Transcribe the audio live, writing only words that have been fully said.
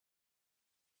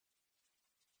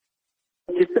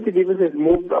Gift of the Givers has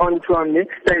moved on to our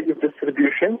next stage of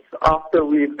distribution after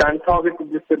we've done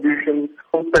targeted distribution,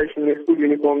 home stationery, school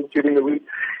uniforms during the week.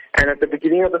 And at the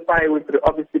beginning of the fire, we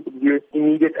obviously produced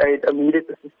immediate aid, immediate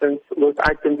assistance with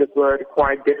items that were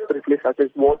required desperately, such as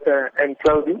water and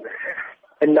clothing.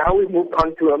 And now we've moved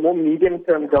on to a more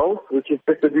medium-term goal, which is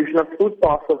distribution of food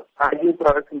parcels, hygiene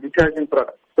products, and detergent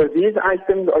products. So these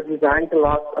items are designed to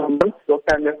last a month, so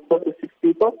family of 4 to 6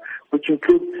 people, which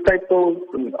includes staples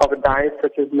of a diet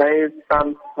such as maize,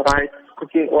 rice,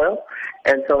 cooking oil,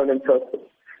 and so on and so forth.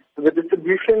 The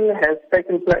distribution has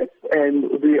taken place, and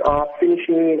we are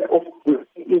finishing off. We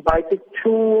invited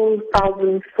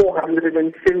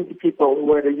 2,470 people who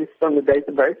were registered on the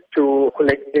database to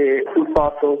collect their food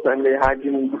parcels and their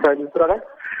hygiene and detergent products.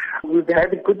 We've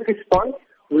had a good response.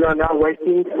 We are now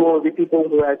waiting for the people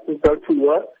who have to go to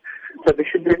work. So there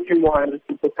should be a few more hundred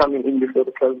people coming in before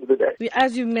the close of the day.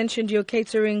 As you mentioned, you're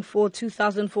catering for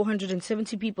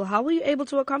 2,470 people. How were you able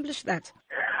to accomplish that?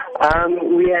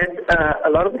 We had a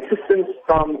lot of assistance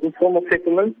from informal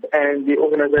settlements and the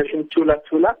organization Tula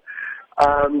Tula.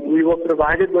 We were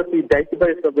provided with the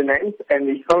database of the names and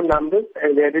the phone numbers,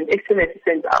 and we had an SMS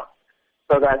sent out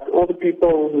so that all the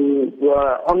people who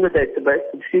were on the database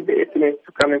received the SMS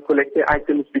to come and collect their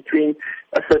items between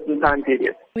a certain time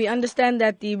period. We understand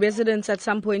that the residents at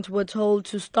some point were told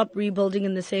to stop rebuilding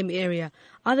in the same area.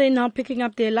 Are they now picking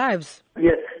up their lives?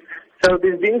 Yes. So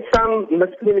there's been some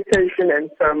miscommunication and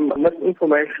some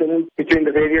misinformation between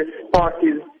the various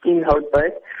parties in Hout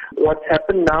Bay. What's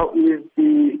happened now is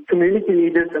the community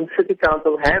leaders and city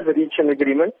council have reached an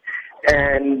agreement,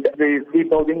 and the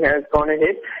rebuilding has gone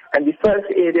ahead. And the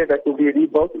first area that will be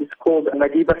rebuilt is called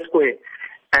Madiba Square.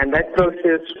 And that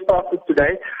process started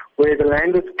today, where the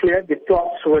land was cleared, the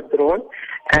plots were drawn,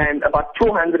 and about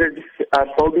 200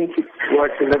 building kits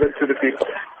were delivered to the people.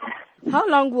 How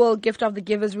long will Gift of the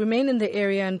Givers remain in the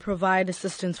area and provide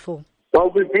assistance for?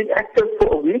 Well, we've been active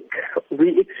for a week.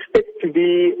 We expect to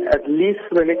be at least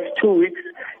for the next 2 weeks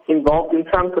involved in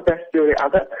some capacity or the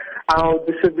other. Our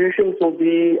distributions will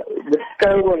be, the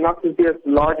scale will not be as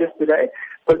large as today,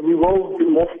 but we will do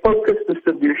more focused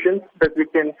distributions that we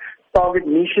can target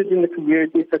niches in the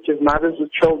community, such as mothers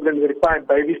with children who require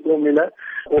baby formula,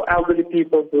 or elderly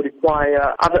people who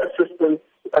require other assistance,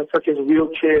 such as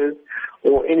wheelchairs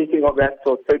or anything of that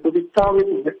sort. So it will be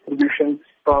targeted distributions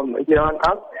from here on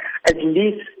out, at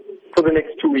least for the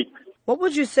next 2 weeks. What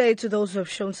would you say to those who have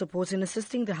shown support in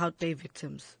assisting the Hout Bay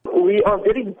victims? We are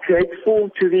very grateful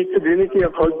to the community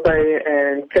of Hout Bay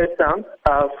and Cape Town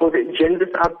for the generous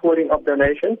outpouring of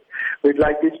donations. We'd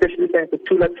like to especially thank the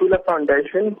Tula Tula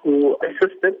Foundation, who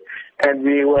assisted and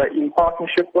we were in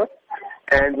partnership with.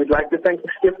 And we'd like to thank the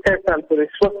City of Cape Town for their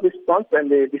swift response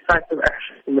and their decisive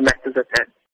action in the matters at hand.